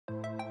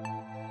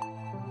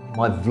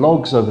my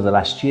vlogs over the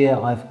last year,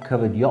 I've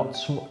covered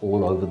yachts from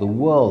all over the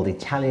world.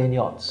 Italian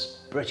yachts,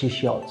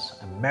 British yachts,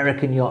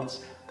 American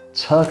yachts,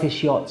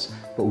 Turkish yachts.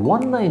 But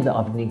one name that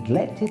I've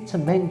neglected to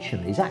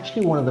mention is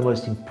actually one of the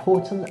most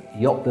important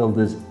yacht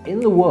builders in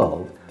the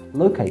world,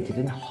 located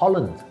in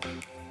Holland,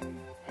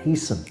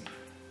 Heesen.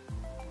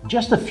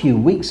 Just a few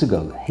weeks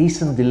ago,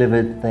 Heesen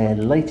delivered their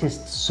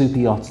latest super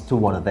yacht to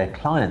one of their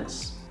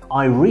clients.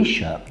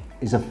 Irisha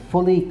is a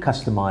fully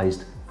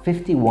customized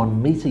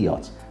 51-meter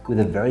yacht with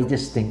a very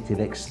distinctive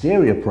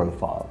exterior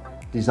profile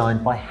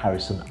designed by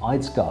Heesen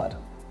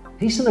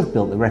Heesen have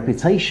built a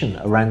reputation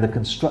around the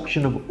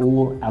construction of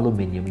all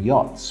aluminium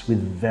yachts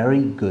with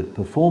very good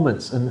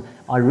performance, and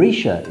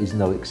Irisha is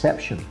no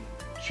exception.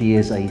 She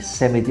is a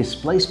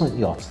semi-displacement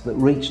yacht that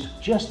reached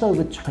just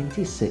over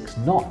 26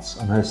 knots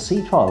on her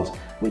sea trials,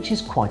 which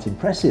is quite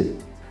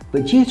impressive.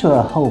 But due to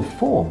her hull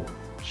form,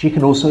 she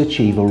can also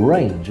achieve a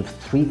range of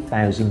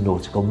 3,000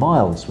 nautical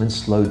miles when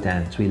slowed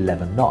down to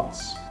 11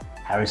 knots.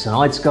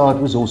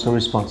 Heesen was also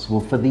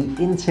responsible for the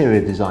interior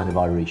design of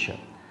Irisha,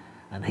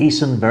 and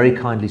Heesen very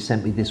kindly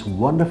sent me this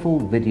wonderful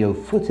video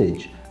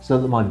footage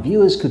so that my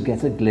viewers could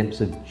get a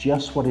glimpse of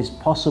just what is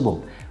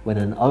possible when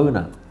an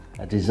owner,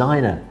 a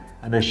designer,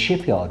 and a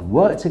shipyard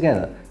work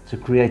together to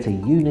create a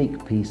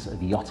unique piece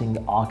of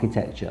yachting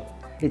architecture.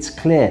 It's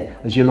clear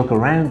as you look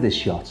around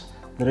this yacht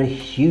that a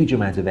huge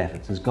amount of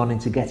effort has gone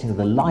into getting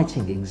the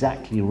lighting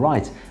exactly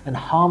right and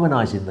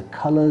harmonizing the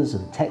colors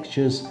and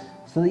textures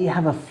so that you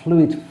have a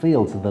fluid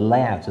feel to the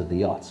layout of the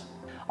yacht.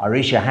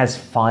 Irisha has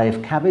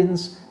 5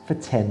 cabins for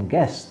 10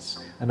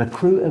 guests and a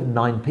crew of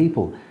 9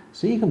 people,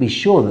 so you can be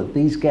sure that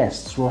these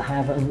guests will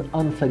have an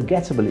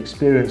unforgettable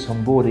experience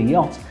on board a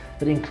yacht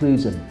that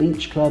includes a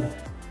beach club,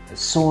 a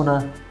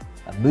sauna,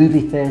 a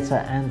movie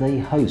theatre and a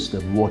host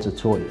of water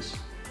toys.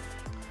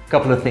 A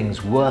couple of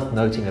things worth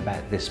noting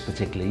about this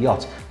particular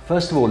yacht.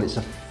 First of all, it's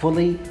a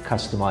fully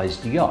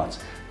customised yacht,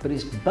 but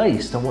it's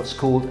based on what's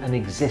called an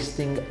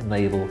existing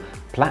naval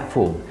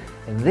platform.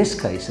 In this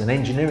case, an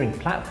engineering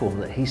platform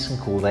that Heesen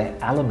call their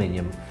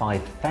Aluminium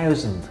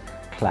 5000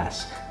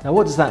 class. Now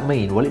what does that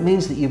mean? Well, it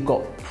means that you've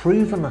got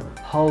proven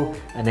hull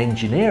and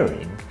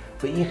engineering,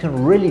 but you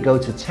can really go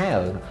to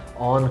town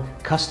on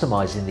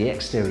customizing the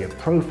exterior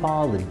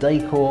profile, the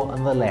decor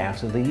and the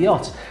layout of the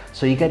yacht.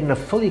 So you're getting a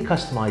fully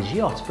customized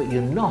yacht, but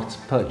you're not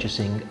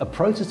purchasing a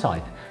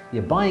prototype.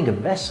 You're buying a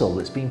vessel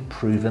that's been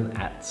proven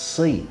at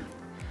sea.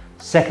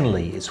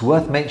 Secondly, it's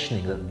worth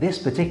mentioning that this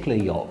particular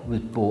yacht was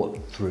bought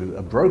through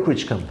a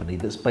brokerage company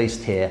that's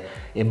based here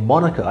in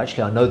Monaco.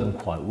 Actually, I know them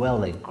quite well.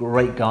 They're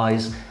great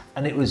guys,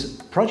 and it was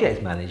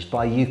project managed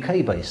by a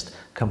UK-based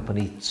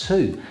company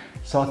too.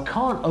 So I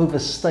can't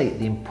overstate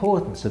the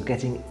importance of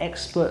getting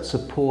expert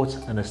support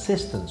and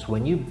assistance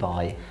when you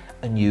buy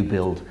a new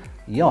build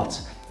yacht.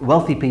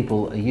 Wealthy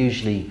people are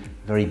usually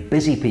very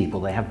busy people.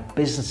 They have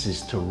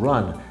businesses to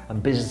run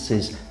and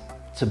businesses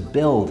to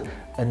build,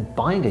 and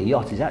buying a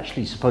yacht is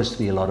actually supposed to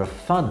be a lot of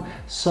fun.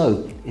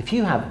 So if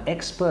you have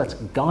expert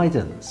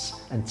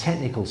guidance and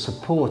technical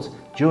support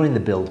during the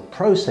build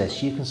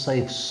process, you can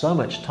save so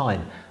much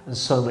time and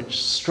so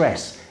much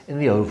stress in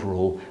the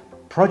overall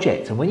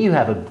project. And when you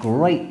have a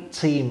great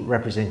team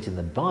representing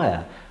the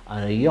buyer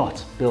and a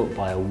yacht built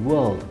by a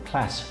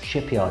world-class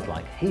shipyard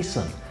like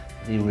Heesen,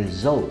 the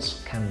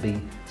results can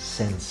be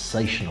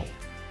sensational.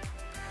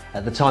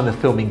 At the time of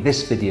filming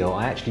this video,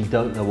 I actually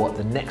don't know what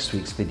the next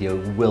week's video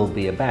will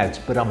be about,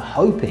 but I'm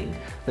hoping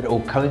that it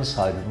will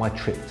coincide with my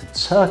trip to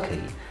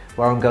Turkey,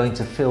 where I'm going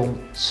to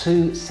film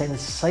 2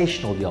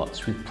 sensational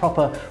yachts with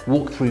proper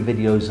walkthrough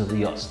videos of the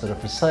yachts that are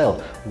for sale.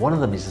 One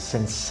of them is a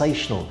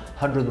sensational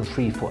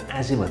 103-foot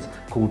azimuth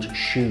called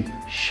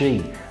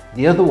She.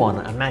 The other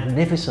one, a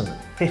magnificent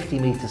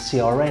 50-meter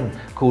CRN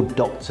called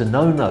Dr.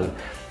 No.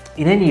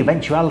 In any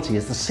eventuality,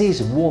 as the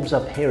season warms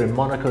up here in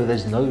Monaco,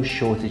 there's no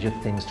shortage of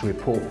things to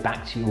report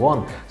back to you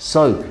on.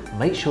 So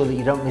make sure that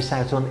you don't miss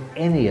out on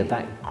any of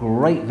that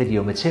great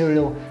video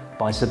material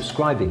by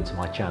subscribing to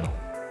my channel.